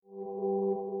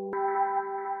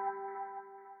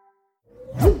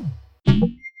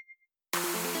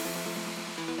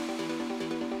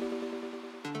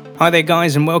Hi there,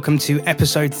 guys, and welcome to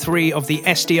episode 3 of the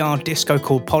SDR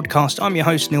DiscoCall podcast. I'm your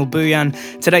host, Neil Bouyan.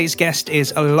 Today's guest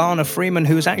is Elana Freeman,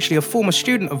 who is actually a former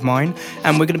student of mine,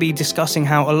 and we're going to be discussing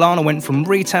how Elana went from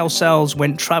retail sales,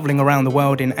 went traveling around the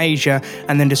world in Asia,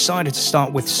 and then decided to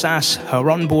start with SaaS, her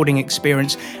onboarding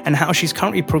experience, and how she's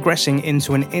currently progressing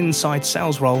into an inside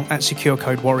sales role at Secure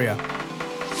Code Warrior.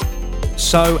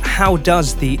 So how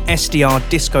does the SDR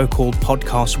DiscoCall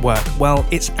podcast work? Well,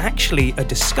 it's actually a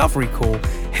discovery call,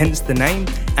 hence the name,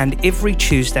 and every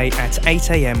Tuesday at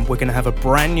 8 a.m. we're going to have a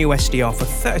brand new SDR for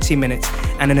 30 minutes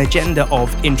and an agenda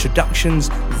of introductions,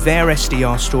 their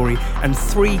SDR story, and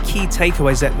 3 key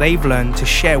takeaways that they've learned to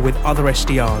share with other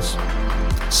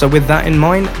SDRs. So with that in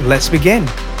mind, let's begin.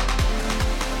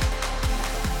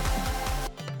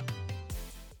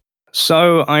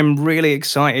 So I'm really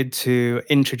excited to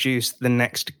introduce the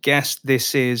next guest.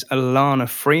 This is Elana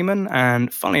Freeman,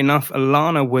 and funnily enough,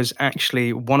 Elana was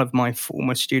actually one of my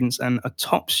former students and a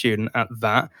top student at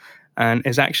that, and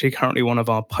is actually currently one of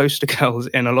our poster girls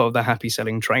in a lot of the happy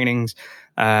selling trainings.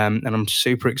 And I'm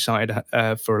super excited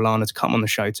for Elana to come on the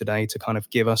show today to kind of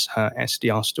give us her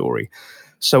SDR story.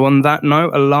 So on that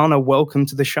note, Elana, welcome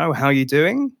to the show. How are you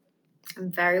doing?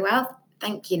 I'm very well.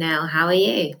 Thank you, Neil. How are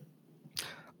you?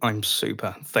 I'm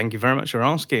super. Thank you very much for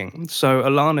asking. So,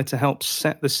 Elana, to help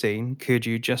set the scene, could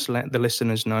you just let the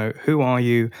listeners know who are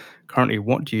you currently,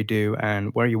 what do you do,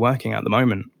 and where are you working at the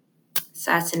moment?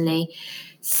 Certainly.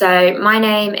 So, my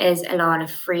name is Elana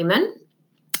Freeman.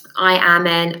 I am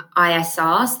an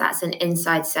ISR, so that's an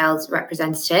inside sales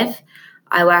representative.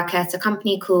 I work at a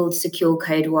company called Secure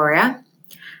Code Warrior,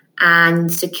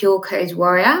 and Secure Code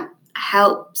Warrior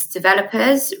helps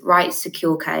developers write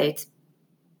secure code.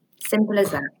 Simple as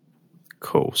that.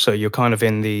 Cool. So you're kind of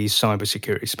in the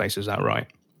cybersecurity space, is that right?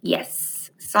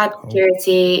 Yes.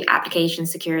 Cybersecurity, application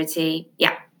security.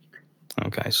 Yeah.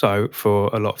 Okay. So for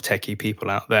a lot of techie people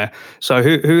out there, so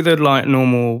who are the like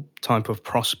normal type of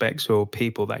prospects or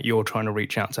people that you're trying to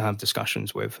reach out to have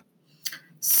discussions with?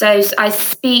 So I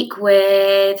speak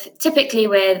typically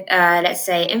with, let's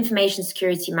say, information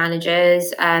security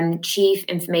managers, chief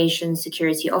information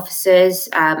security officers,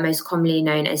 most commonly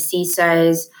known as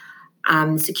CISOs,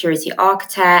 security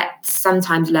architects.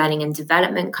 Sometimes learning and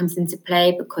development comes into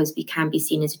play because we can be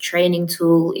seen as a training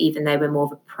tool, even though we're more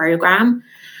of a program.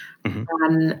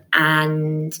 Mm-hmm.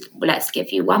 And let's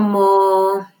give you one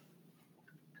more.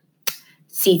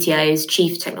 CTOs,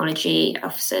 chief technology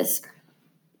officers.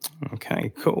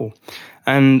 Okay, cool.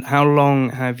 And how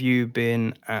long have you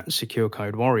been at Secure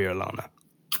Code Warrior, Elana?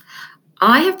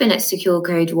 I have been at Secure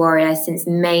Code Warrior since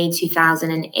May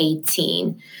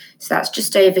 2018. So that's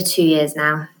just over 2 years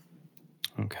now.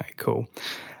 Okay, cool.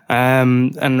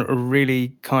 And really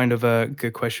kind of a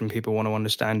good question people want to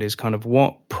understand is kind of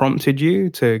what prompted you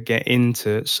to get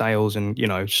into sales and,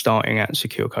 starting at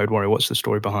Secure Code Warrior? What's the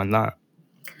story behind that?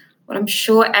 Well, I'm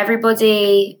sure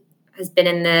everybody has been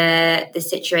in the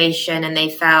situation and they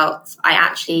felt, I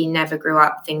actually never grew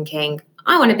up thinking,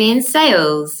 I want to be in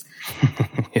sales.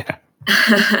 Yeah.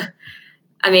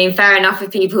 I mean, fair enough for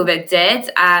people that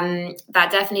did.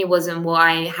 That definitely wasn't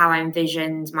how I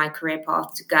envisioned my career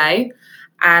path to go.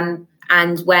 And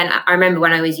when I remember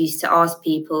when I always used to ask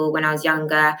people when I was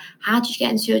younger, how did you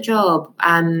get into your job?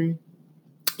 How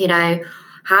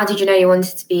did you know you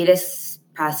wanted to be this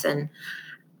person?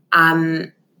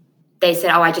 They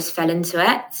said, I just fell into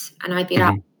it. And I'd be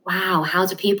like, wow, how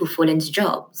do people fall into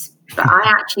jobs? But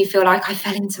I actually feel like I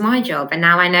fell into my job and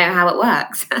now I know how it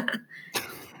works.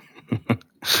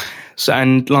 So,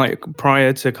 and like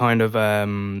prior to kind of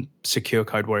Secure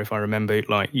Code Warrior, if I remember,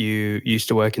 like you used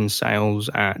to work in sales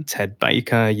at Ted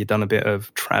Baker, you'd done a bit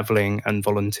of traveling and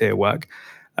volunteer work.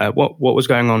 What was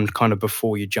going on kind of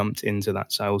before you jumped into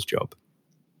that sales job?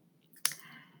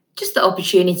 Just the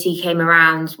opportunity came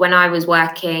around when I was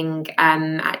working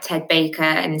at Ted Baker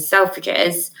in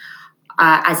Selfridges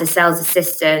as a sales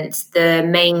assistant. The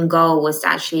main goal was to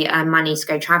actually earn money to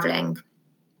go traveling.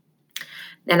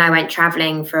 Then I went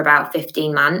traveling for about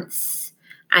 15 months.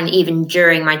 And even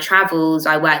during my travels,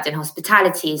 I worked in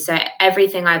hospitality. So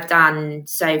everything I've done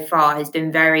so far has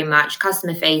been very much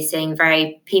customer facing,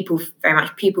 very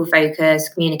much people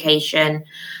focused, communication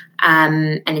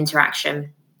and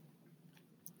interaction.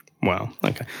 Wow.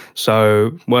 Okay.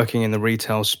 So working in the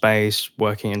retail space,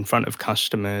 working in front of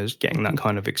customers, getting that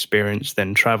kind of experience,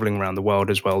 then traveling around the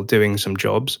world as well, doing some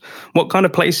jobs. What kind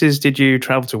of places did you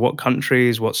travel to? What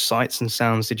countries, what sights and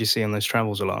sounds did you see on those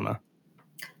travels, Elana?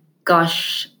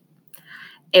 Gosh,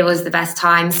 it was the best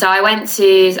time. So I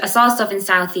started off in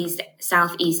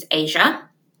Southeast Asia.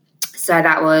 So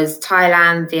that was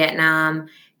Thailand, Vietnam,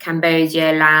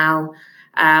 Cambodia, Laos,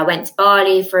 went to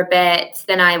Bali for a bit.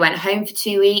 Then I went home for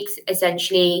 2 weeks,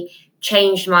 essentially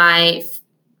changed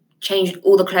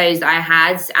all the clothes that I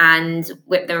had and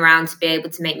whipped them around to be able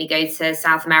to make me go to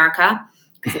South America,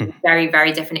 because it was a very,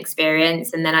 very different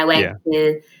experience. And then I went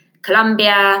to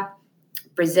Colombia,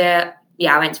 Brazil.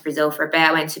 Yeah, I went to Brazil for a bit.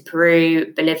 I went to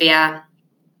Peru, Bolivia.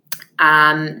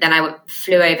 Then I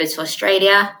flew over to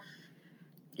Australia,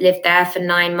 lived there for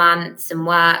 9 months and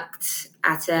worked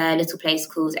at a little place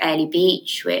called Airlie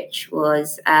Beach, which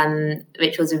was a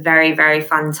very, very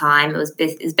fun time. It was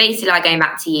basically like going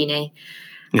back to uni.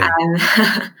 Yeah.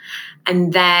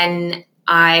 And then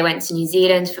I went to New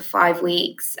Zealand for 5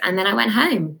 weeks, and then I went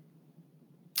home.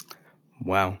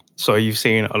 Wow. So you've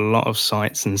seen a lot of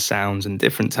sights and sounds and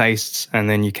different tastes, and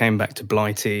then you came back to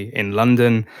Blighty in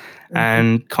London. Mm-hmm.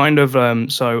 And kind of,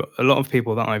 so a lot of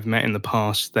people that I've met in the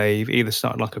past, they've either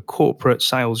started like a corporate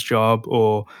sales job,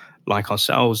 or like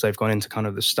ourselves, they've gone into kind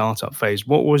of the startup phase.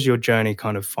 What was your journey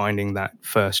kind of finding that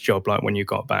first job like when you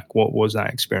got back? What was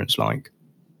that experience like?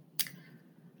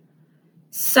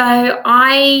 So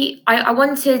I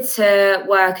wanted to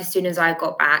work as soon as I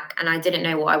got back, and I didn't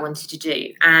know what I wanted to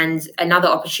do. And another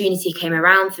opportunity came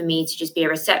around for me to just be a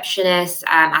receptionist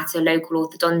at a local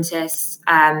orthodontist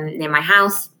near my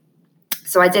house.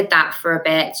 So I did that for a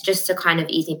bit just to kind of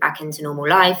ease me back into normal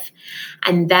life.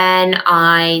 And then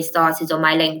I started on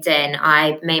my LinkedIn.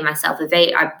 I made myself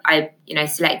I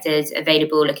selected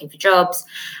available looking for jobs,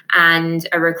 and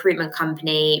a recruitment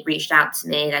company reached out to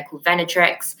me. They're called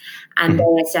Venatrix, and they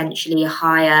essentially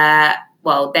hire,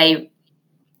 they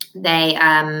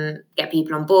get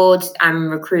people on board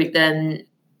and recruit them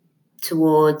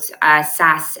towards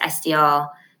SaaS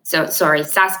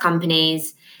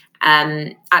companies.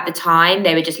 At the time,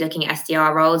 they were just looking at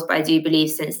SDR roles, but I do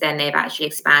believe since then they've actually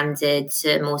expanded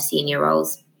to more senior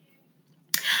roles.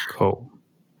 Cool.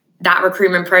 That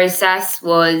recruitment process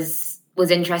was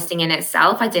interesting in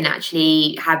itself. I didn't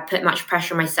actually put much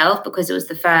pressure on myself, because it was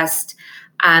the first,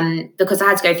 because I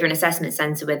had to go through an assessment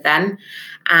center with them,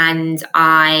 and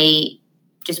I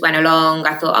just went along.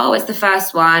 I thought, it's the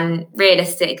first one.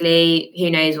 Realistically, who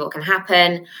knows what can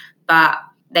happen? But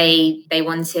they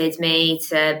wanted me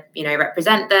to,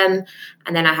 represent them.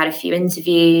 And then I had a few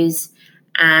interviews,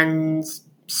 and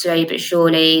slowly but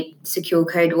surely Secure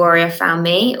Code Warrior found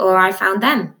me, or I found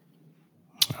them.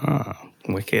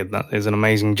 Wicked. That is an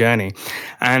amazing journey.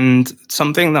 And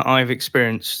something that I've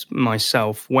experienced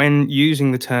myself when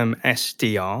using the term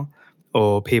SDR,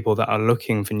 or people that are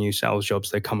looking for new sales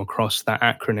jobs, they come across that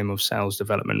acronym of sales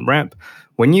development rep.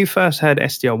 When you first heard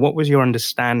SDR, what was your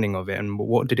understanding of it, and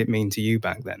what did it mean to you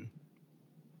back then?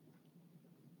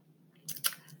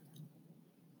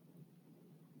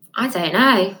 I don't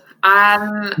know.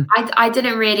 I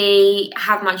didn't really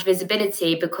have much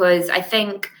visibility, because I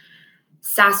think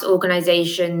SaaS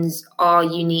organizations are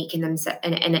unique in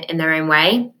their own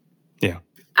way. Yeah.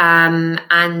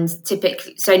 And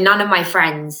typically, so none of my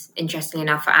friends, interestingly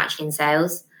enough, are actually in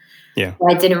sales. Yeah.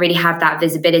 I didn't really have that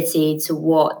visibility to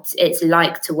what it's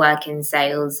like to work in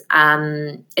sales.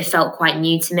 It felt quite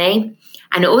new to me,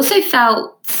 and it also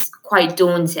felt quite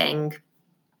daunting,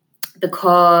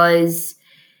 because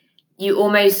you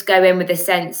almost go in with a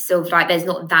sense of like there's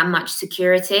not that much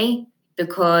security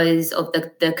because of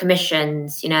the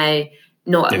commissions,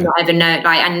 not even know,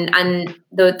 like, and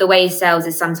the way sales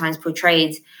is sometimes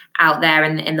portrayed out there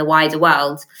in the wider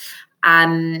world.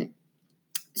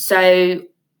 So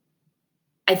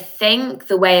I think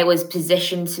the way it was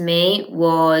positioned to me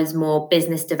was more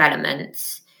business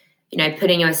development,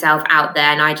 putting yourself out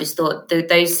there. And I just thought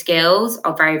those skills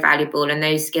are very valuable, and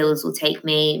those skills will take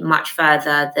me much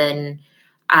further than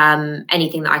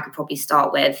anything that I could probably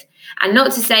start with. And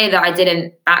not to say that I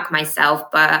didn't back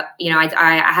myself, but,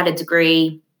 I had a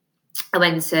degree. I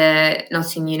went to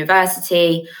Nottingham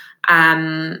University,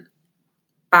 but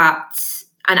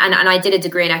I did a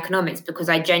degree in economics, because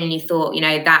I genuinely thought,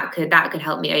 that could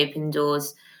help me open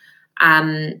doors.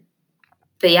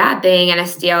 But yeah, being an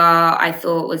SDR, I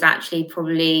thought was actually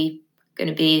probably going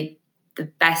to be the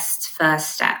best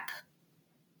first step.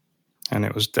 And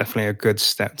it was definitely a good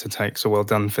step to take. So well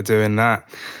done for doing that.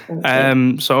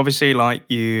 So obviously, like,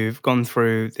 you've gone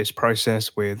through this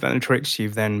process with Venatrix,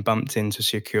 you've then bumped into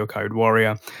Secure Code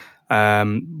Warrior.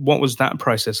 What was that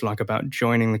process like about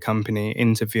joining the company,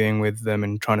 interviewing with them,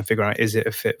 and trying to figure out, is it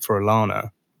a fit for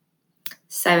Elana?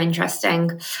 So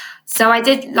interesting. So I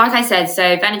did, like I said,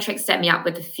 so Venatrix set me up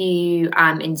with a few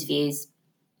interviews,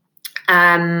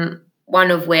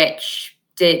 one of which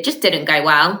didn't go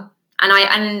well.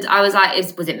 And I was like,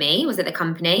 was it me? Was it the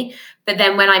company? But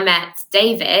then when I met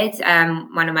David,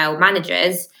 one of my old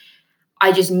managers,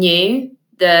 I just knew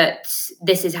that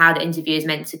this is how the interview is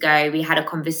meant to go. We had a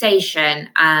conversation.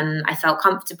 I felt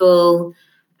comfortable.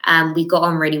 We got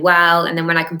on really well. And then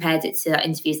when I compared it to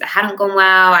interviews that hadn't gone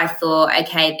well, I thought,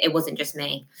 okay, it wasn't just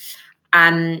me.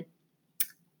 And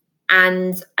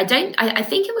I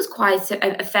think it was quite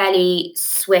a fairly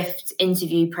swift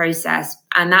interview process.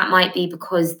 And that might be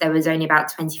because there was only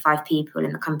about 25 people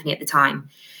in the company at the time.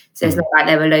 So it's not like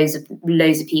there were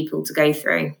loads of people to go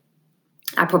through.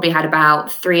 I probably had about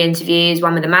 3 interviews,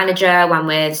 one with the manager, one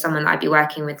with someone that I'd be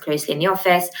working with closely in the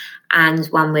office, and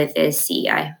one with the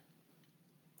CEO.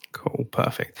 Cool,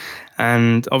 perfect.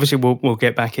 And obviously we'll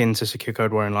get back into secure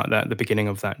code warrior like that at the beginning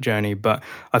of that journey. But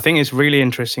I think it's really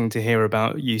interesting to hear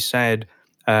about, you said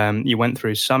you went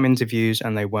through some interviews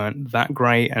and they weren't that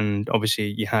great. And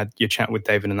obviously you had your chat with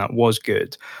David and that was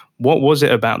good. What was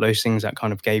it about those things that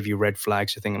kind of gave you red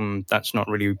flags to think, that's not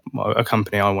really a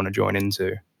company I want to join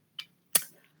into?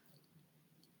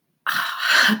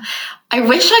 I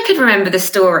wish I could remember the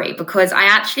story, because I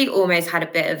actually almost had a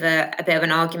bit of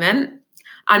an argument.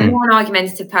 I'm not an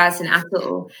argumentative person at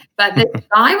all, but the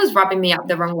guy was rubbing me up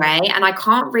the wrong way, and I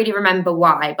can't really remember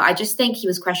why, but I just think he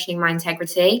was questioning my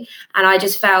integrity, and I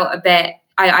just felt a bit,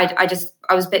 I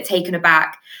was a bit taken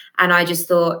aback, and I just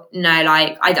thought, no,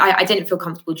 like, I didn't feel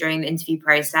comfortable during the interview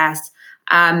process.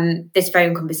 This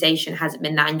phone conversation hasn't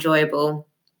been that enjoyable.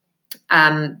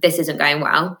 This isn't going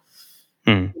well.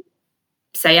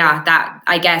 So yeah, that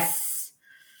I guess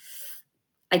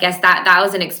that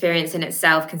was an experience in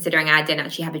itself, considering I didn't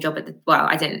actually have a job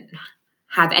I didn't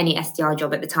have any SDR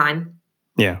job at the time.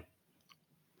 Yeah.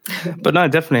 But no,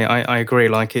 definitely, I agree.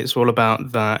 Like, it's all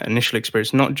about that initial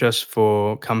experience, not just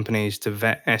for companies to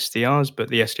vet SDRs, but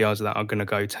the SDRs that are going to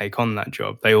go take on that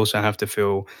job. They also have to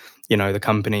feel, the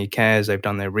company cares, they've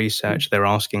done their research, they're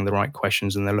asking the right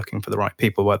questions, and they're looking for the right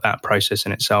people. But that process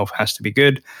in itself has to be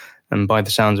good. And by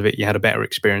the sounds of it, you had a better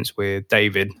experience with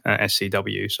David at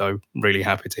SCW. So really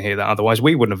happy to hear that. Otherwise,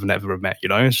 we wouldn't have never met,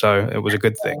 So it was a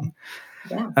good thing.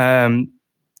 Yeah.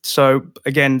 So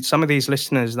again, some of these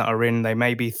listeners that are in, they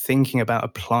may be thinking about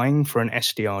applying for an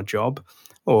SDR job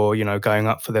or, going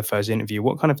up for their first interview.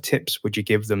 What kind of tips would you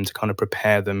give them to kind of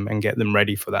prepare them and get them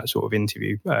ready for that sort of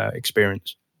interview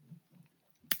experience?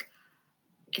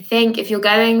 I think if you're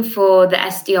going for the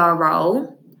SDR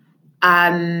role,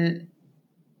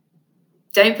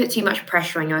 don't put too much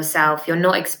pressure on yourself. You're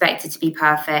not expected to be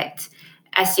perfect.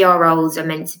 SDR roles are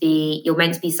you're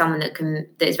meant to be someone that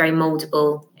is very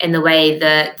moldable in the way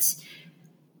that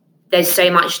there's so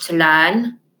much to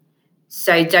learn.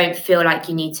 So don't feel like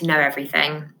you need to know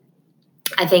everything.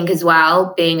 I think as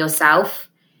well, being yourself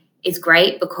is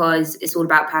great, because it's all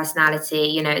about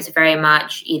personality. It's very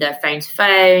much either phone to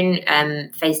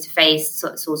phone, face to face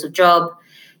sort of job.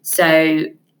 So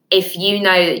if you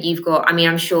know that you've got,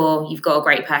 I'm sure you've got a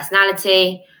great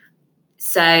personality.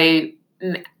 So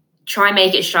try and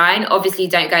make it shine. Obviously,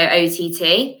 don't go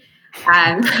OTT.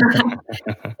 That's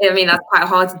quite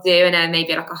hard to do in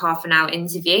maybe like a half an hour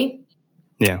interview.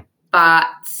 Yeah. But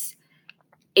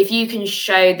if you can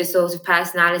show the sort of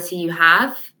personality you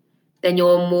have, then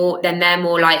they're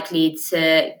more likely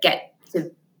to get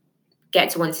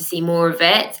to want to see more of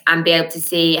it and be able to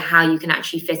see how you can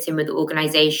actually fit in with the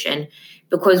organization.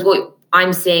 Because what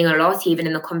I'm seeing a lot, even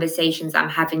in the conversations I'm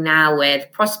having now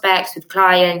with prospects, with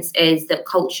clients, is that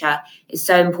culture is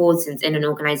so important in an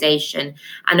organization.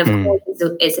 And of course,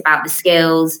 it's about the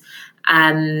skills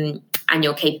and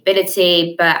your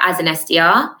capability. But as an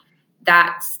SDR,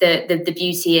 that's the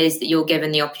beauty is that you're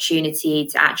given the opportunity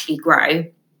to actually grow.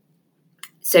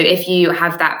 So if you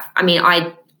have that, at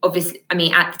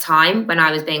the time when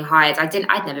I was being hired,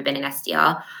 I'd never been an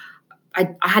SDR.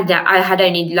 I had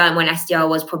only learned when SDR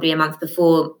was probably a month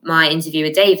before my interview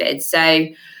with David. So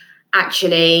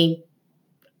actually,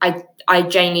 I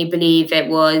genuinely believe it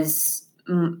was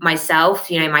myself,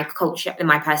 my culture and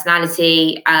my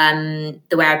personality,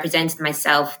 the way I presented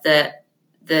myself that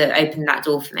opened that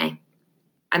door for me.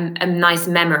 A nice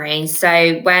memory.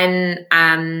 So when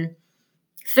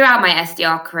throughout my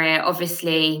SDR career,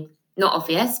 obviously not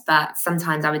obvious, but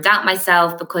sometimes I would doubt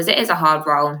myself because it is a hard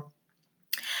role.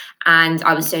 And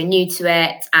I was so new to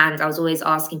it, and I was always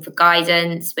asking for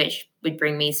guidance, which would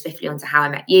bring me swiftly onto how I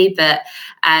met you, but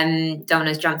don't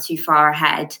want to jump too far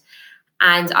ahead.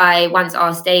 And I once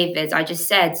asked David, I just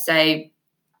said, so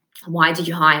why did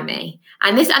you hire me?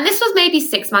 And this was maybe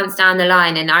 6 months down the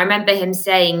line. And I remember him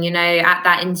saying, at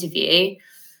that interview,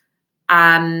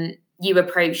 you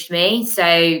approached me. So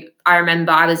I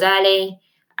remember I was early.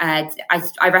 I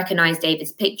recognized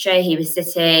David's picture. He was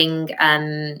sitting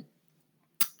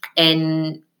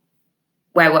in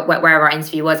where our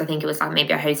interview was. I think it was like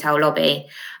maybe a hotel lobby.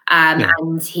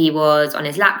 And he was on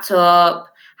his laptop,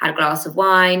 had a glass of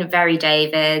wine, very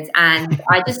David. And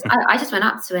I just went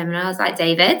up to him and I was like,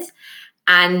 David.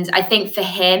 And I think for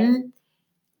him,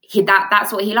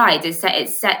 that's what he liked. It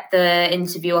set the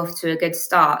interview off to a good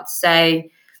start. So,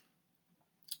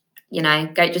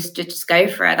 just go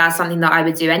for it. That's something that I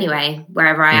would do anyway,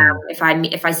 wherever I am.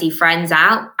 If I see friends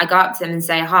out, I go up to them and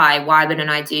say hi. Why wouldn't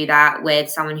I do that with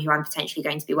someone who I'm potentially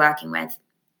going to be working with?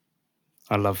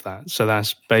 I love that. So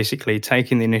that's basically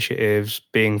taking the initiatives,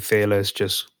 being fearless,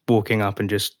 just walking up and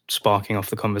just sparking off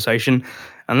the conversation.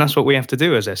 And that's what we have to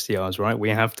do as SDRs, right? We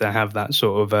have to have that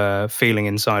sort of feeling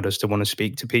inside us to want to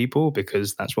speak to people,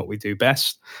 because that's what we do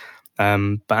best.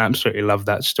 But I absolutely love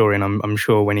that story. And I'm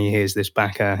sure when he hears this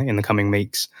back in the coming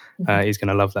weeks, he's going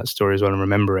to love that story as well and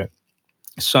remember it.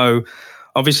 So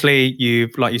obviously,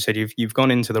 like you said, you've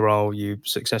gone into the role, you've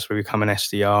successfully become an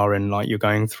SDR, and like you're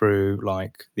going through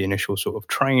like the initial sort of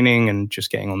training and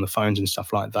just getting on the phones and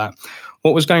stuff like that.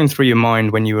 What was going through your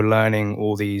mind when you were learning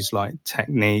all these like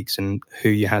techniques and who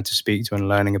you had to speak to and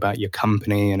learning about your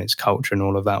company and its culture and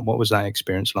all of that? What was that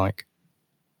experience like?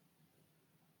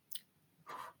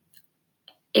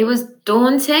 It was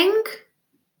daunting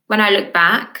when I look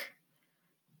back,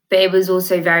 but it was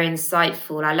also very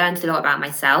insightful. I learned a lot about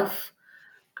myself.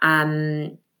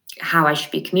 How I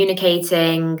should be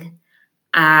communicating.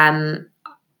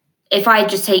 If I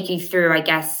just take you through, I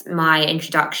guess, my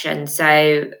introduction.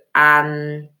 So,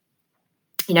 my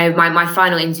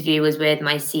final interview was with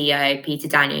my CEO, Peter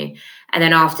Danu. And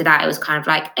then after that, it was kind of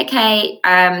like, okay,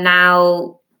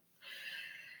 now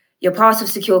you're part of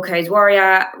Secure Codes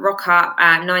Warrior, rock up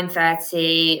at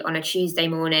 9:30 on a Tuesday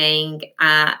morning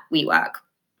at WeWork,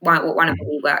 one of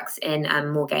the WeWorks in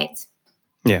Moorgate.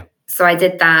 Yeah. So I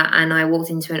did that and I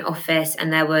walked into an office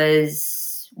and there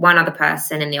was one other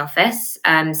person in the office,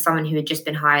 someone who had just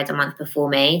been hired a month before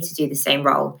me to do the same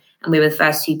role. And we were the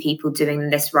first two people doing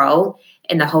this role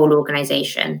in the whole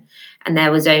organization. And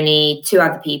there was only two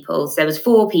other people. So there was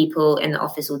four people in the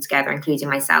office altogether, including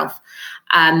myself.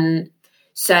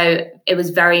 So it was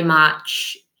very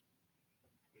much,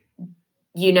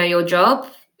 your job,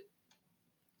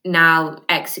 now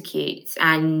execute.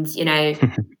 And,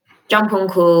 jump on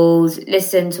calls,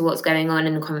 listen to what's going on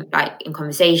in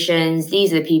conversations.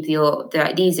 These are the people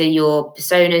these are your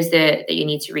personas that you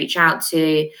need to reach out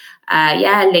to.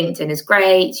 LinkedIn is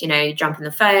great. Jump on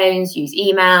the phones, use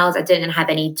emails. I didn't have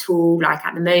any tool like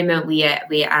at the moment. We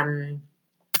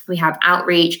have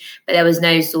Outreach, but there was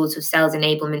no sort of sales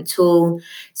enablement tool.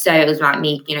 So it was like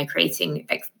me, creating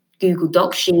Google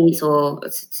Doc sheets, or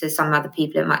to some other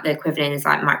people, the equivalent is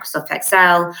like Microsoft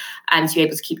Excel, to be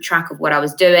able to keep track of what I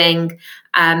was doing.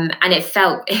 And it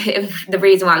felt, the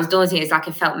reason why I was daunting is like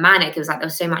it felt manic. It was like there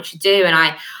was so much to do, and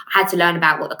I had to learn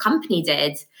about what the company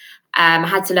did. I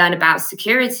had to learn about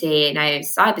security,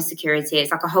 cybersecurity. It's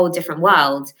like a whole different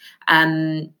world.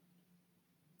 Going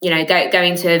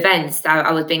to events,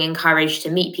 I was being encouraged to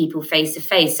meet people face to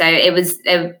face. So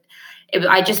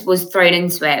I just was thrown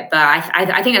into it, but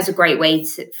I think that's a great way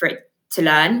for it to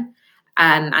learn,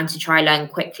 and to try learn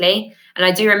quickly. And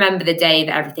I do remember the day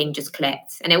that everything just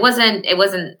clicked, and it wasn't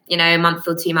a month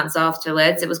or 2 months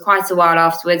afterwards. It was quite a while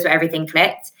afterwards where everything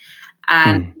clicked,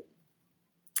 and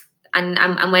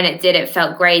when it did, it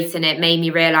felt great, and it made me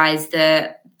realize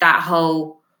that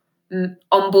whole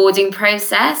onboarding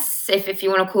process, if you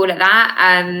want to call it that,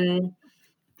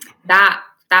 that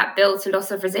built a lot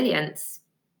of resilience.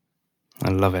 I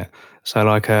love it. So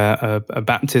like a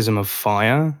baptism of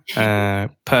fire,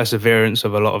 perseverance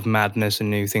of a lot of madness and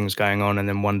new things going on, and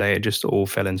then one day it just all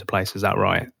fell into place. Is that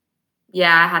right?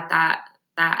 Yeah, I had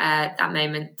that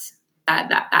moment,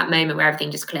 that moment where everything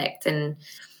just clicked, and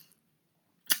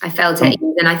I felt it.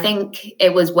 And I think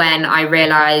it was when I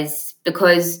realized,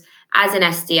 because as an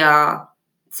SDR,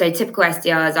 so typical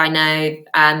SDRs, I know,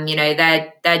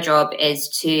 their job is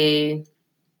to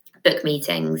book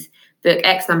meetings, book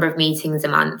X number of meetings a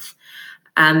month.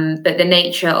 But the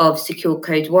nature of Secure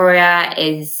Codes Warrior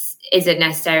isn't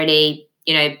necessarily,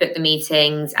 book the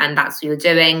meetings and that's what you're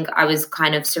doing. I was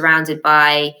kind of surrounded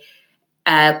by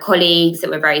colleagues that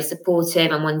were very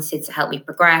supportive and wanted to help me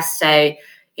progress. So,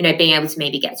 being able to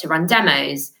maybe get to run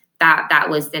demos, that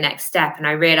was the next step. And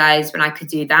I realized when I could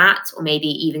do that, or maybe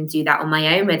even do that on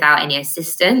my own without any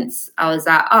assistance, I was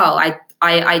like,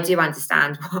 I do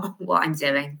understand what I'm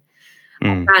doing.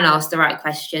 I can ask the right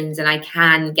questions and I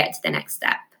can get to the next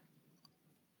step.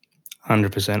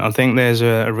 100%. I think there's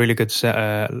a really good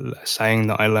saying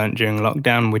that I learned during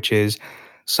lockdown, which is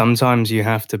sometimes you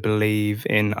have to believe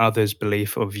in others'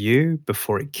 belief of you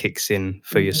before it kicks in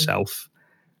for yourself.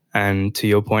 And to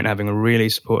your point, having a really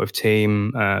supportive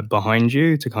team behind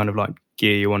you to kind of like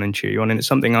gear you on and cheer you on. And it's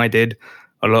something I did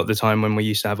a lot of the time when we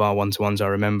used to have our one-to-ones, I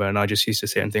remember, and I just used to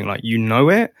sit and think like, you know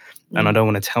it, and I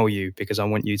don't want to tell you because I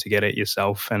want you to get it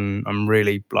yourself. And I'm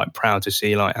really like proud to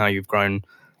see like how you've grown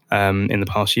in the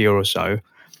past year or so.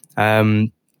 But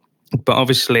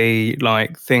obviously,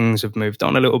 like things have moved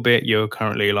on a little bit. You're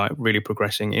currently like really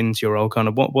progressing into your role. Kind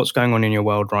of what's going on in your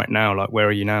world right now? Like, where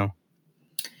are you now?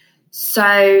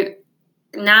 So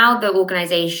now the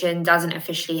organization doesn't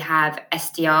officially have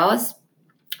SDRs.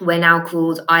 We're now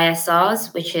called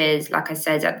ISRs, which is, like I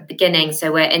said at the beginning,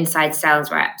 so we're inside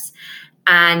sales reps.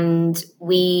 And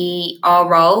our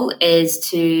role is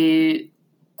to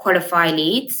qualify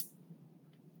leads,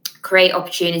 create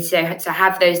opportunities, to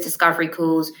have those discovery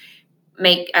calls,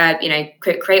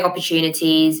 create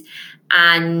opportunities,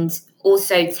 and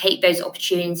also take those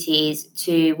opportunities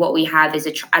to what we have as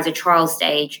a trial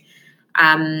stage.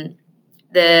 The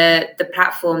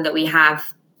platform that we have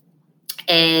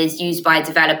is used by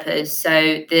developers. So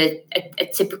a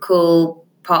typical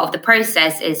part of the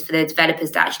process is for the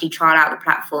developers to actually trial out the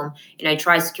platform,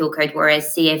 try Secure Code Warriors,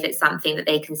 see if it's something that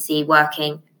they can see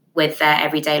working with their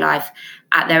everyday life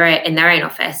in their own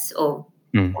office or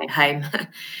at home.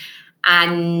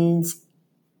 And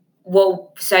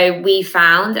so we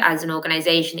found as an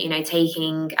organization,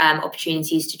 taking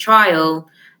opportunities to trial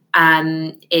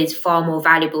is far more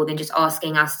valuable than just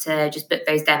asking us to just book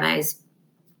those demos.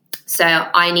 So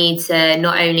I need to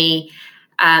not only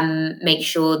make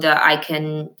sure that I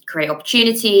can create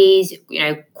opportunities,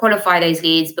 qualify those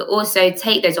leads, but also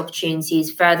take those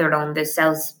opportunities further along the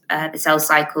sales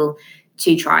cycle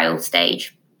to trial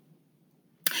stage.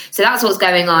 So that's what's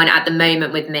going on at the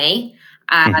moment with me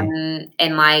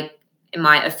in my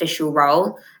official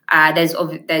role. There's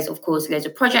of course loads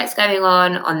of projects going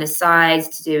on the side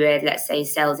to do with, let's say,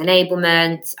 sales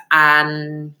enablement.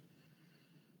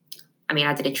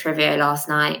 I did a trivia last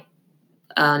night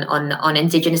on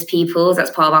Indigenous peoples. That's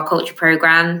part of our culture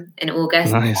program in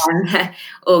August. Nice.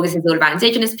 August is all about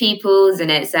Indigenous peoples,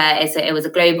 and it was a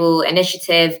global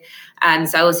initiative.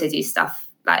 So I also do stuff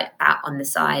like that on the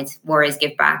side. Warriors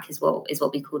Give Back is what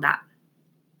we call that.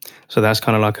 So that's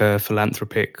kind of like a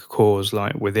philanthropic cause,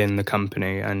 like within the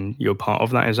company, and you're part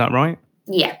of that. Is that right?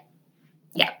 Yeah.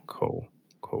 Cool.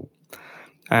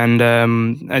 And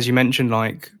as you mentioned,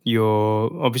 like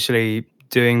you're obviously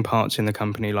doing parts in the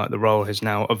company, like the role has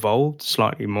now evolved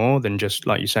slightly more than just,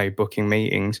 like you say, booking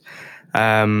meetings.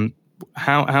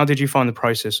 How did you find the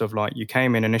process of, like, you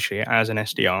came in initially as an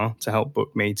SDR to help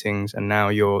book meetings, and now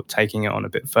you're taking it on a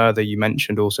bit further? You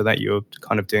mentioned also that you're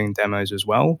kind of doing demos as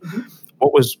well. Mm-hmm.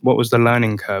 What was the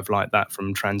learning curve like that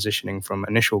from transitioning from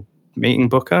initial meeting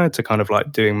booker to kind of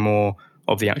like doing more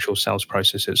of the actual sales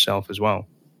process itself as well?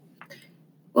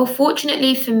 Well,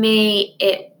 fortunately for me,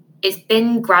 it's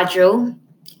been gradual.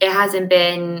 It hasn't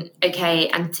been okay,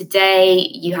 and today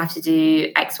you have to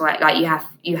do X, Y. Like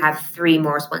you have 3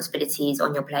 more responsibilities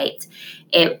on your plate.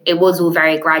 It was all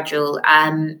very gradual,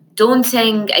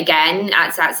 daunting again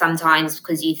at sometimes,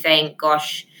 because you think,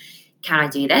 gosh, can I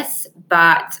do this?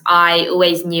 But I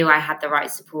always knew I had the right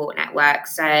support network.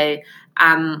 So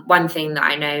one thing that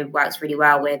I know works really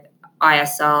well with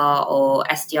ISR or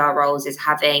SDR roles is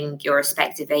having your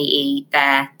respective AE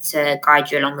there to guide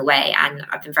you along the way. And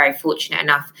I've been very fortunate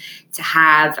enough to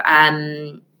have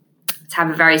a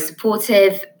very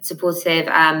supportive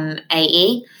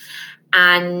AE,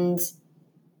 and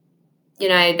you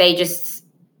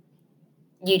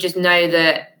just know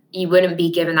that you wouldn't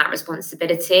be given that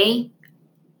responsibility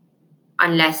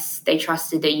unless they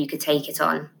trusted that you could take it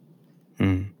on.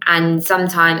 And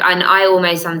I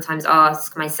almost sometimes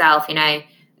ask myself,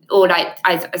 or like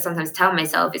I sometimes tell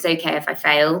myself, it's okay if I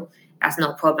fail. That's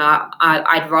not a problem.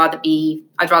 I'd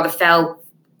rather fail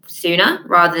sooner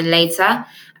rather than later,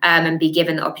 and be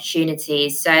given the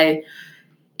opportunities. So,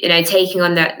 taking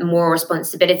on that more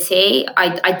responsibility,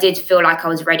 I did feel like I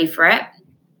was ready for it.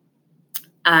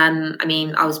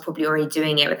 I was probably already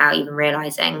doing it without even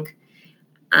realizing.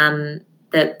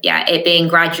 But yeah, it being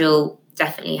gradual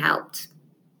definitely helped.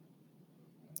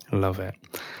 I love it.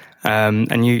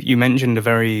 And you mentioned a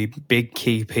very big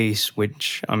key piece,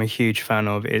 which I'm a huge fan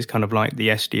of, is kind of like the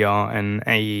SDR and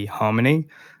AE harmony.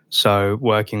 So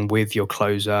working with your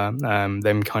closer,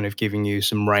 them kind of giving you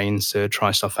some reins to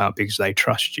try stuff out because they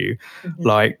trust you. Mm-hmm.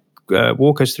 Like,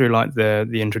 walk us through like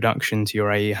the introduction to your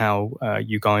AE, how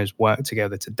you guys work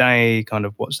together today, kind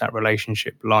of what's that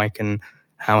relationship like, and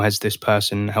how has this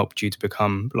person helped you to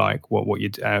become like what you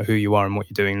who you are and what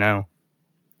you're doing now?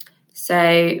 So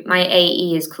my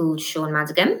AE is called Sean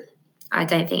Madigan. I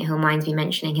don't think he'll mind me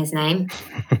mentioning his name.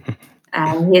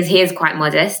 He is quite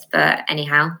modest, but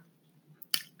anyhow.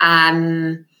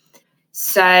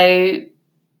 So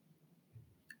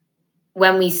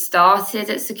when we started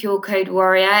at Secure Code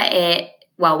Warrior,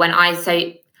 when I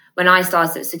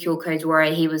started at Secure Code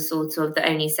Warrior, he was sort of the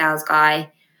only sales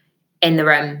guy in the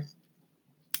room.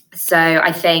 So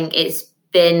I think it's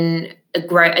been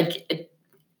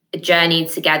a journey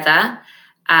together.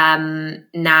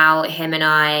 Now him and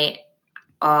I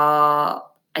are,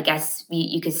 I guess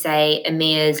you could say,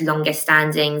 EMEA's longest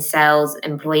standing sales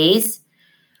employees.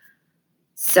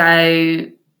 So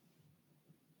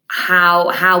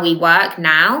how we work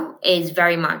now is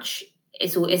very much,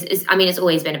 it's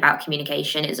always been about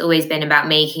communication. It's always been about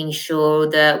making sure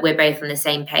that we're both on the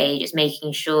same page. It's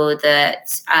making sure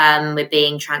that we're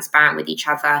being transparent with each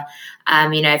other.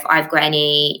 If I've got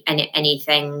any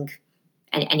bone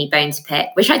to pick,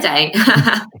 which I don't,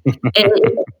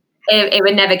 it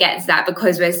would never get to that,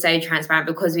 because we're so transparent,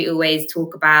 because we always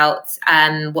talk about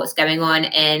what's going on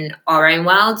in our own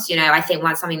worlds. I think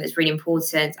something that's really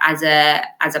important as a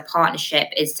partnership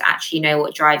is to actually know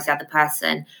what drives the other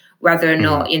person, whether or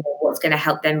not what's going to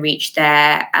help them reach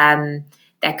their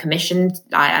commission,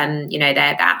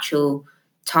 their actual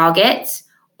target,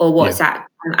 or what's that,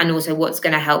 and also what's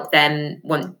going to help them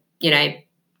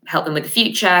help them with the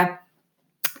future.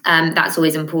 That's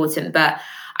always important. But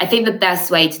I think the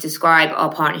best way to describe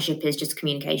our partnership is just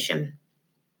communication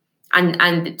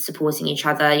and supporting each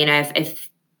other. If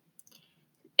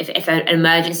an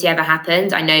emergency ever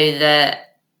happened, I know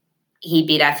that he'd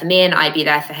be there for me and I'd be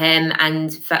there for him.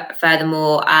 And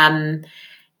furthermore,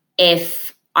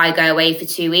 if I go away for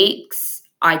 2 weeks,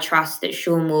 I trust that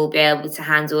Sean will be able to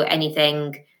handle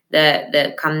anything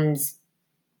that comes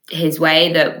his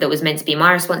way that was meant to be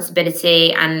my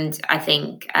responsibility. And I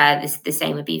think the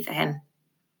same would be for him.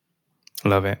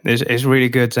 Love it. It's really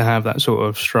good to have that sort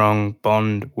of strong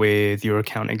bond with your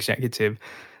account executive.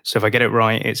 So if I get it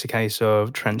right, it's a case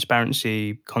of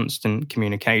transparency, constant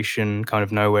communication, kind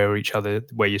of know where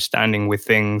you're standing with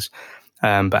things,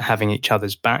 but having each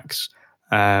other's backs.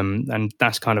 And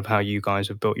that's kind of how you guys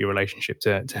have built your relationship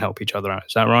to help each other out.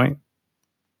 Is that right?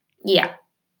 Yeah,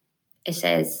 it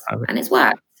is. And it's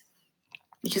worked,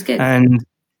 which is good. And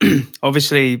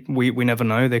obviously, we never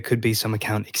know. There could be some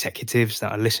account executives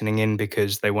that are listening in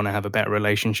because they want to have a better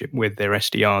relationship with their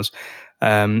SDRs.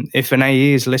 If an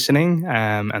AE is listening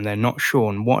and they're not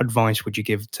sure, what advice would you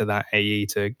give to that AE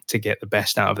to get the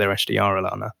best out of their SDR,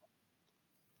 Elana?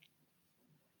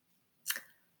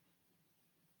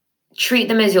 Treat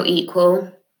them as your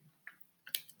equal.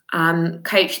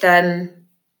 Coach them.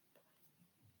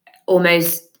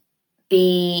 Almost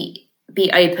be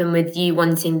open with you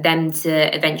wanting them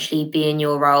to eventually be in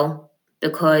your role,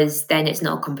 because then it's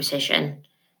not a competition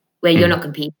where you're not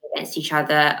competing against each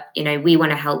other. We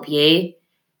want to help you.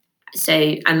 So,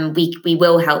 and we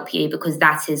will help you, because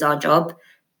that is our job.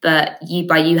 But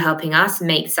by you helping us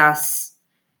makes us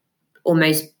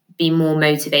almost be more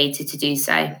motivated to do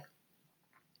so.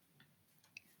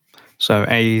 So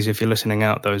AEs, if you're listening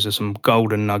out, those are some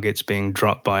golden nuggets being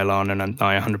dropped by Elana, and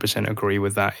I 100% agree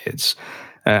with that. It's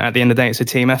at the end of the day, it's a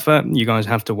team effort. You guys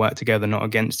have to work together, not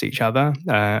against each other,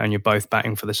 and you're both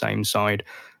batting for the same side.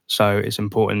 So it's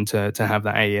important to have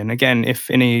that AE. And again, if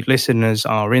any listeners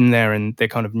are in there and they're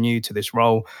kind of new to this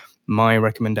role, my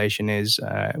recommendation is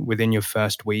within your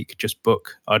first week, just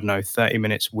book, 30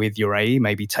 minutes with your AE,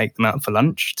 maybe take them out for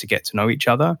lunch to get to know each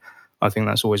other. I think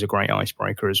that's always a great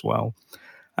icebreaker as well.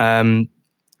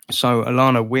 So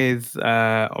Elana, with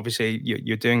obviously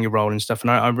you're doing your role and stuff,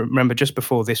 and I remember just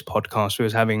before this podcast we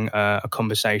was having a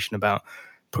conversation about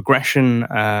progression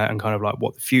and kind of like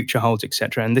what the future holds,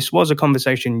 etc. And this was a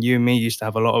conversation you and me used to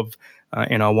have a lot of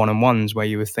in our one-on-ones, where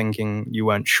you were thinking you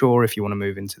weren't sure if you want to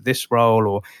move into this role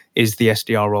or is the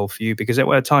SDR role for you, because there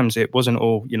were times it wasn't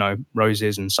all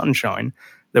roses and sunshine.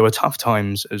 There were tough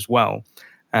times as well.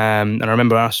 And I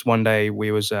remember us one day, we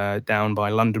was down by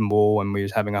London Wall, and we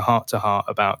was having a heart-to-heart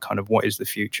about kind of what is the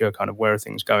future, kind of where are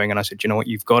things going. And I said, you know what,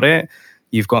 you've got it.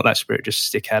 You've got that spirit, just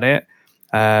stick at it.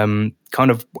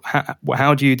 Kind of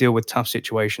how do you deal with tough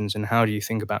situations, and how do you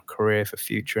think about career for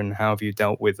future, and how have you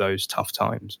dealt with those tough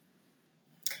times?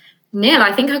 Neil,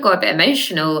 I think I got a bit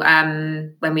emotional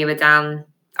when we were down.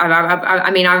 I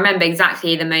remember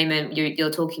exactly the moment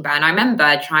you're talking about, and I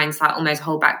remember trying to almost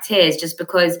hold back tears, just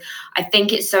because I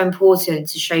think it's so important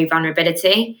to show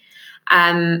vulnerability.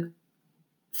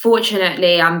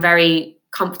 Fortunately, I'm very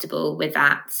comfortable with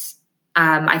that.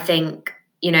 I think,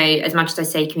 as much as I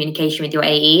say communication with your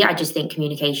AE, I just think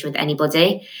communication with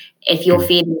anybody. If you're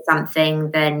feeling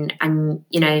something, then, and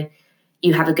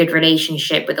you have a good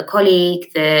relationship with a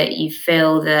colleague, that you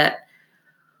feel that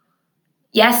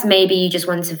yes, maybe you just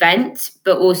want to vent,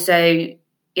 but also,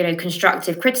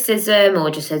 constructive criticism or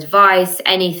just advice,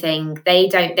 anything, they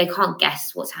can't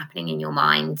guess what's happening in your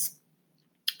mind.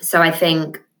 So I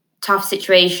think tough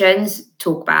situations,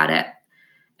 talk about it.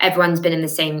 Everyone's been in the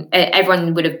same,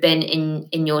 everyone would have been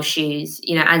in your shoes,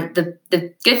 and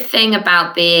the good thing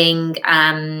about being,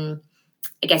 I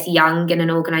guess, young in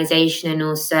an organization and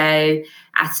also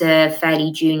at a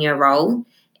fairly junior role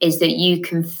is that you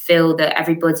can feel that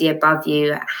everybody above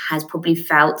you has probably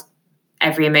felt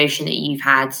every emotion that you've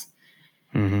had.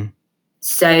 Mm-hmm.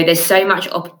 So there's so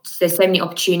many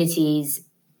opportunities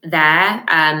there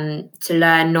to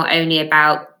learn not only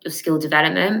about your skill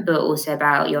development, but also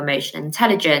about your emotional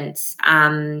intelligence,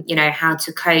 how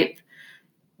to cope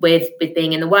with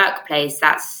being in the workplace.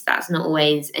 That's not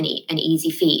always an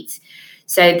easy feat.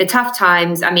 So the tough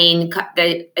times,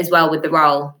 as well with the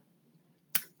role,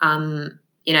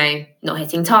 not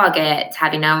hitting targets,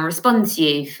 having no one respond to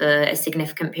you for a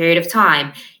significant period of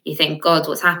time. You think, God,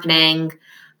 what's happening?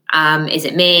 Is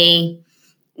it me?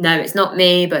 No, it's not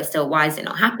me, but still, why is it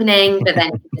not happening? But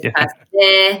then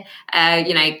persevere,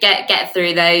 get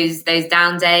through those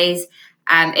down days.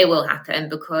 It will happen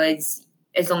because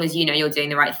as long as you're doing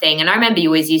the right thing. And I remember you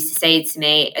always used to say to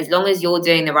me, as long as you're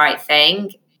doing the right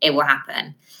thing, it will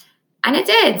happen. And it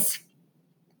did.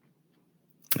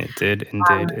 It did,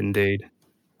 indeed.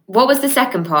 What was the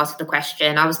second part of the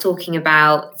question? I was talking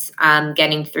about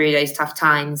getting through those tough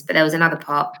times, but there was another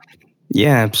part.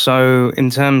 Yeah, so in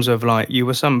terms of you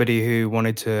were somebody who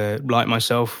wanted to, like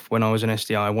myself, when I was an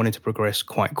SDR, I wanted to progress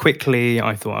quite quickly.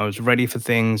 I thought I was ready for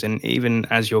things. And even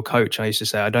as your coach, I used to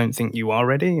say, I don't think you are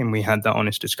ready. And we had that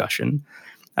honest discussion.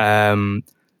 How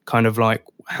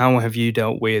have you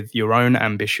dealt with your own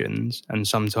ambitions and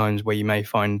sometimes where you may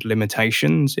find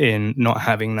limitations in not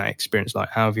having that experience?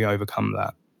 How have you overcome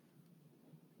that?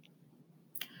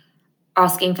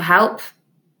 Asking for help.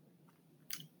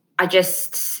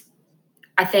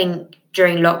 I think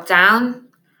during lockdown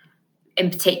in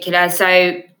particular. So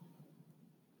I've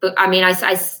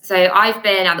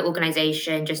been at the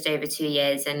organisation just over 2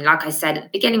 years. And like I said, at the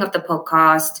beginning of the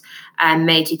podcast,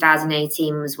 May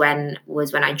 2018 was when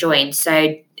I joined.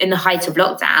 So in the height of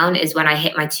lockdown is when I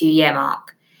hit my 2-year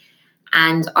mark.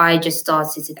 And I just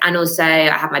started to, and also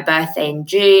I had my birthday in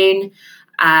June.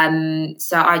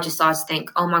 So I just started to think,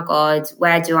 oh my God,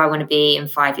 where do I want to be in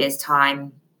 5 years'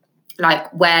 time?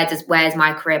 Where's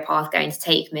my career path going to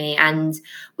take me? And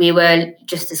we were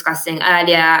just discussing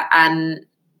earlier,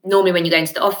 normally when you go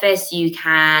into the office, you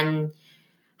can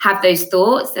have those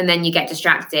thoughts and then you get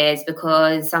distracted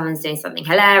because someone's doing something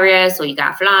hilarious, or you go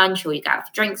out for lunch, or you go out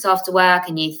for drinks after work,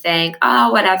 and you think,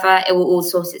 oh, whatever, it will all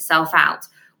sort itself out,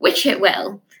 which it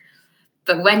will.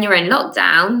 But when you're in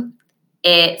lockdown,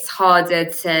 it's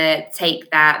harder to take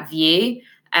that view.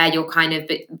 You're kind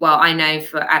of, I know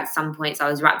at some points I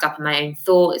was wrapped up in my own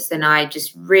thoughts, and I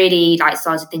just really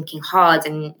started thinking hard.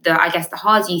 And I guess the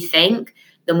harder you think,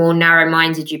 the more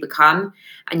narrow-minded you become,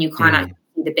 and you can't actually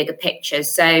see the bigger picture.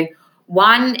 So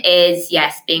one is,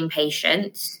 yes, being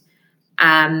patient,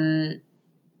 knowing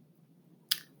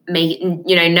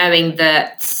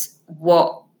that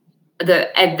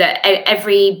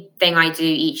everything I do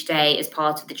each day is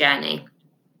part of the journey.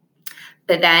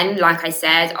 But then, like I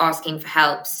said, asking for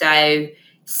help. So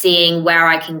seeing where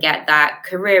I can get that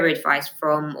career advice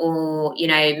from, or,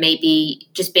 maybe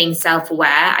just being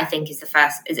self-aware, I think is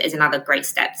another great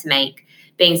step to make.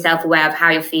 Being self-aware of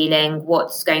how you're feeling,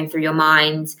 what's going through your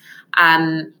mind,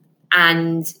 and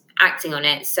acting on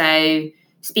it. So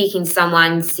speaking to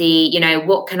someone, see,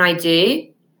 what can I do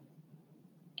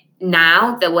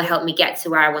now that will help me get to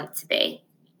where I want to be?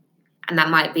 And that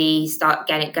might be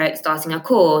starting a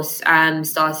course,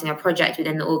 starting a project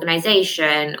within the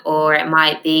organization, or it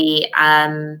might be,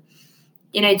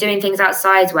 doing things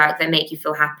outside work that make you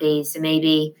feel happy. So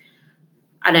maybe,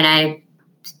 I don't know,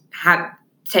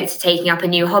 taking up a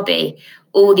new hobby.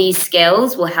 All these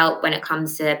skills will help when it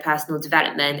comes to personal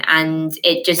development, and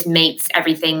it just makes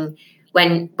everything,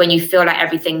 when you feel like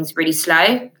everything's really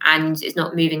slow and it's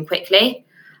not moving quickly,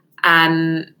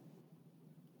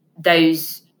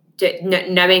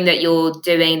 knowing that you're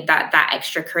doing that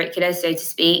extracurricular, so to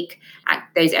speak,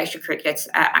 those extracurricular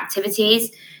activities,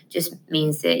 just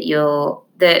means that you're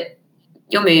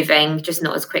moving, just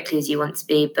not as quickly as you want to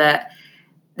be. But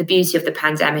the beauty of the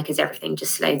pandemic is everything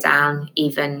just slowed down,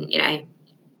 even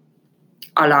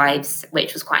our lives,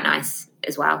 which was quite nice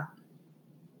as well.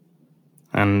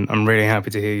 And I'm really happy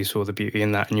to hear you saw the beauty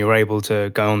in that, and you're able to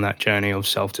go on that journey of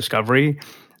self-discovery.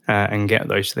 and get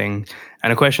those things.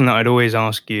 And a question that I'd always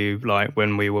ask you, like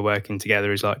when we were working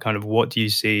together, is like kind of what do you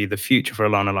see the future for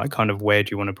Elana? Like kind of where do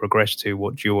you want to progress to?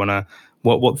 What do you want to?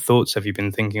 What thoughts have you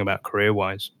been thinking about career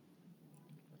wise?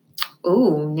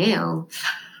 Oh, Neil.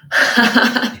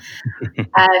 What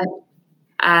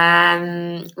have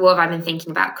I been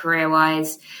thinking about career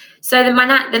wise? So the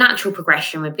natural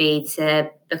progression would be to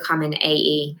become an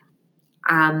AE.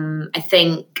 I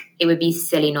think it would be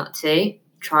silly not to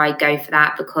go for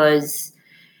that, because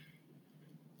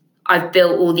I've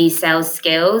built all these sales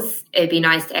skills. It'd be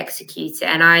nice to execute it.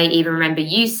 And I even remember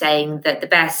you saying that the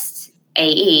best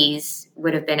AEs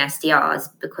would have been SDRs,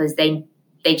 because they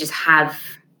just have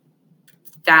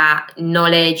that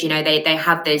knowledge. They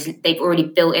have those, they've already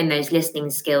built in those listening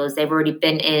skills. They've already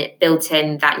built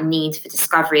in that need for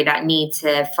discovery, that need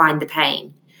to find the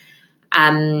pain.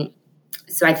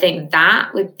 So I think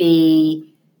that would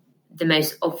be the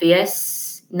most obvious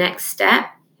next step.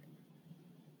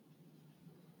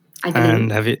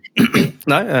 And have you?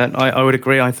 No, I would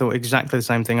agree. I thought exactly the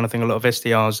same thing, and I think a lot of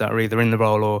SDRs that are either in the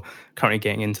role or currently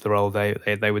getting into the role,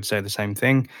 they would say the same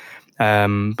thing.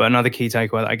 But another key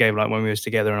takeaway that I gave, like when we was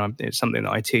together, and it's something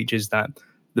that I teach, is that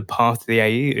the path to the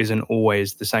AE isn't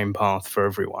always the same path for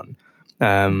everyone.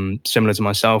 Similar to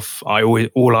myself,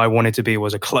 all I wanted to be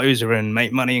was a closer and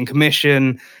make money in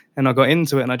commission, and I got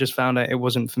into it and I just found out it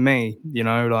wasn't for me.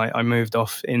 Like I moved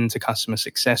off into customer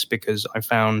success because I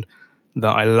found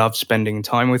that I love spending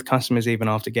time with customers even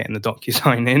after getting the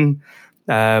DocuSign in.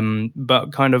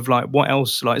 But kind of like what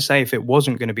else, like say if it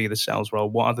wasn't going to be the sales role,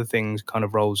 what other things, kind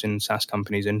of roles in SaaS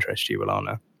companies interest you,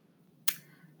 Elana?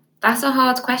 That's a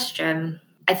hard question.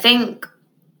 I think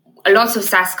a lot of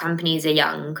SaaS companies are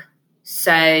young.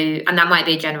 So, and that might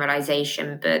be a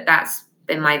generalization, but that's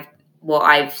been what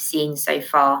I've seen so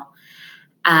far.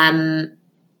 And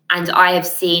I have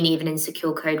seen even in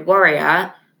Secure Code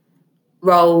Warrior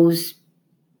roles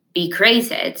be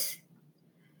created.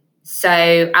 So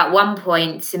at one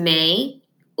point, to me,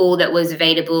 all that was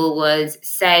available was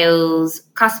sales,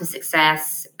 customer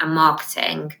success, and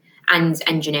marketing, and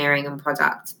engineering and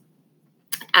product.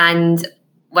 And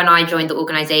when I joined the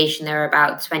organization, there were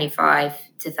about 25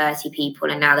 to 30 people,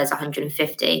 and now there's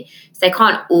 150. So they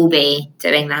can't all be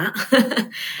doing that.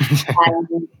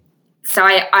 So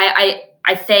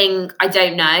I think, I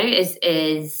don't know,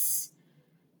 is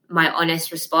my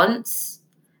honest response.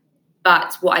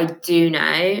 But what I do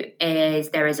know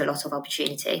is there is a lot of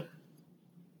opportunity.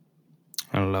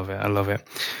 I love it.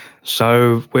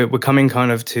 So we're coming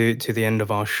kind of to the end of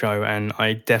our show, and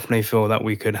I definitely feel that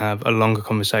we could have a longer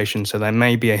conversation. So there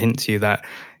may be a hint to you that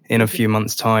in a few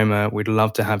months' time, we'd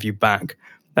love to have you back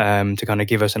to kind of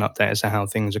give us an update as to how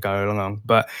things are going along.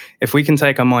 But if we can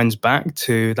take our minds back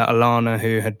to that Elana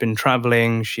who had been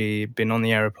traveling, she'd been on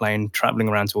the aeroplane traveling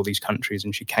around to all these countries,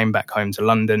 and she came back home to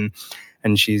London,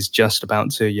 and she's just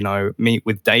about to, meet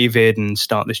with David and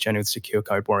start this journey with Secure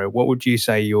Code Warrior. What would you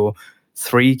say your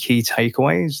 3 key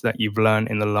takeaways that you've learned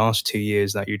in the last 2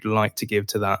 years that you'd like to give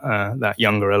to that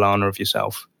younger Elana of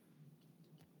yourself?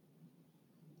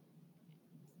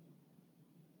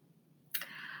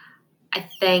 I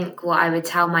think what I would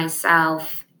tell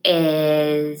myself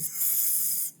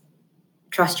is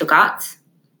trust your gut.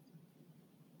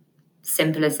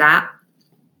 Simple as that.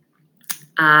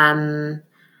 I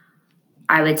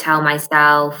would tell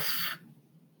myself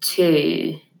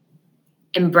to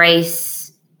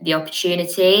embrace the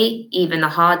opportunity, even the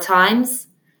hard times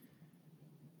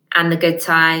and the good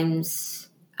times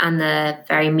and the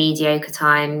very mediocre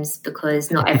times,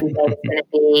 because not every day is going to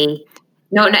be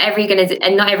not every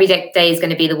day is going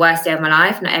to be the worst day of my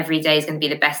life. Not every day is going to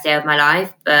be the best day of my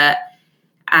life, but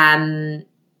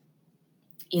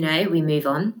we move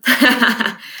on.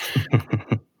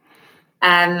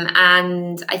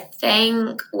 And I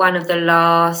think one of the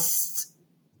last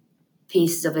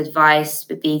pieces of advice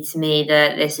would be to me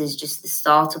that this is just the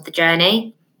start of the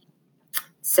journey.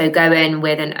 So go in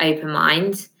with an open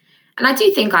mind. And I do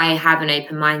think I have an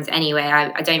open mind anyway.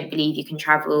 I don't believe you can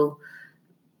travel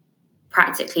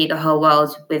practically the whole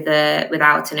world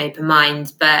without an open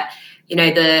mind. But,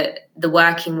 the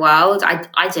working world,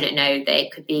 I didn't know that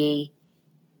it could be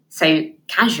so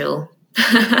casual.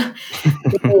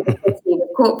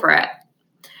 Corporate.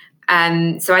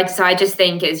 So I just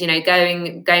think it's,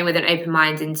 going with an open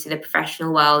mind into the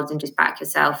professional world and just back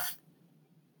yourself.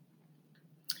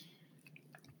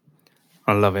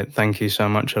 I love it. Thank you so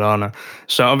much, Elana.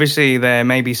 So obviously there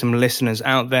may be some listeners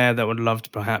out there that would love to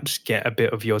perhaps get a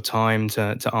bit of your time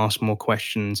to ask more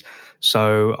questions.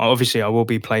 So obviously I will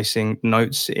be placing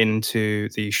notes into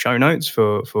the show notes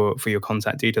for your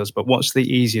contact details, but what's the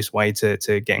easiest way to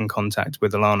get in contact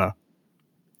with Elana?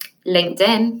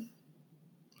 LinkedIn.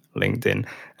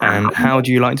 And how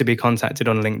do you like to be contacted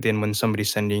on LinkedIn when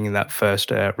somebody's sending you that first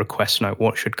request note?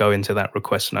 What should go into that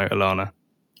request note, Elana?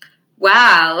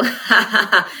 Wow,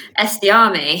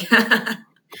 SDR me.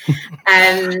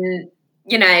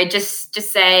 Just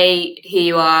say who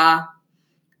you are,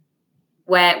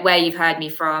 where you've heard me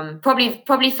from.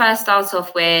 Probably first start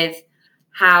off with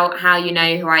how you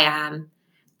know who I am,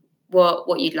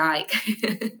 what you'd like,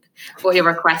 what your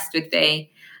request would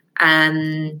be,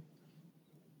 and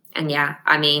yeah,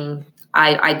 I mean,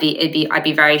 I'd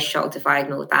be very shocked if I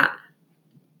ignored that.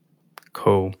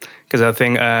 Cool. Because I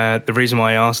think the reason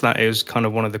why I asked that is kind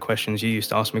of one of the questions you used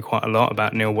to ask me quite a lot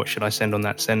about, Neil, what should I send on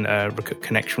that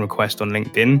connection request on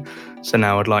LinkedIn? So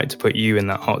now I'd like to put you in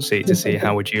that hot seat to see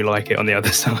how would you like it on the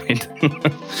other side. No,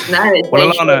 it's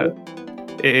well, Elana,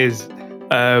 it is.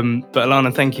 But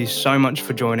Elana, thank you so much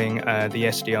for joining the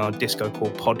SDR Disco Call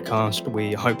podcast.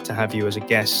 We hope to have you as a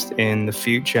guest in the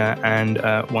future. And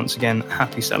once again,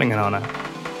 happy selling, Elana.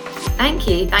 Thank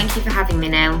you. Thank you for having me,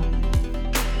 Neil.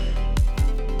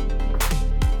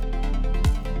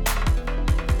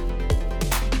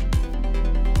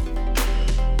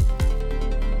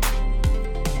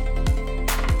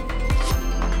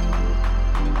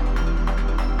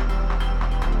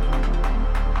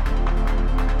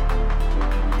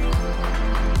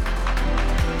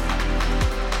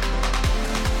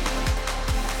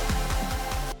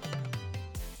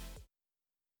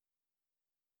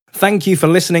 Thank you for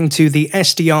listening to the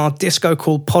SDR Disco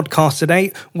Call podcast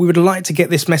today. We would like to get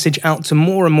this message out to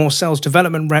more and more sales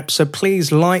development reps, so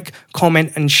please like,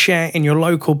 comment, and share in your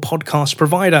local podcast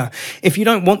provider. If you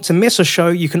don't want to miss a show,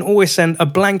 you can always send a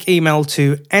blank email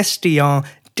to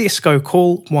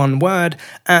SDR.discocall, one word,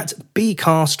 at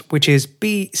bcast, which is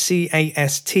bcast.email,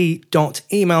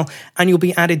 and you'll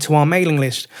be added to our mailing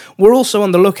list. We're also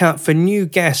on the lookout for new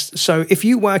guests, so if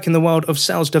you work in the world of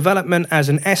sales development as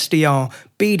an SDR,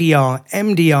 BDR,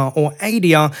 MDR, or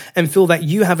ADR, and feel that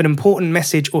you have an important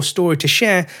message or story to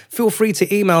share, feel free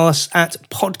to email us at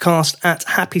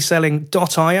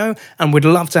podcast@happyselling.io, and we'd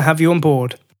love to have you on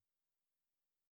board.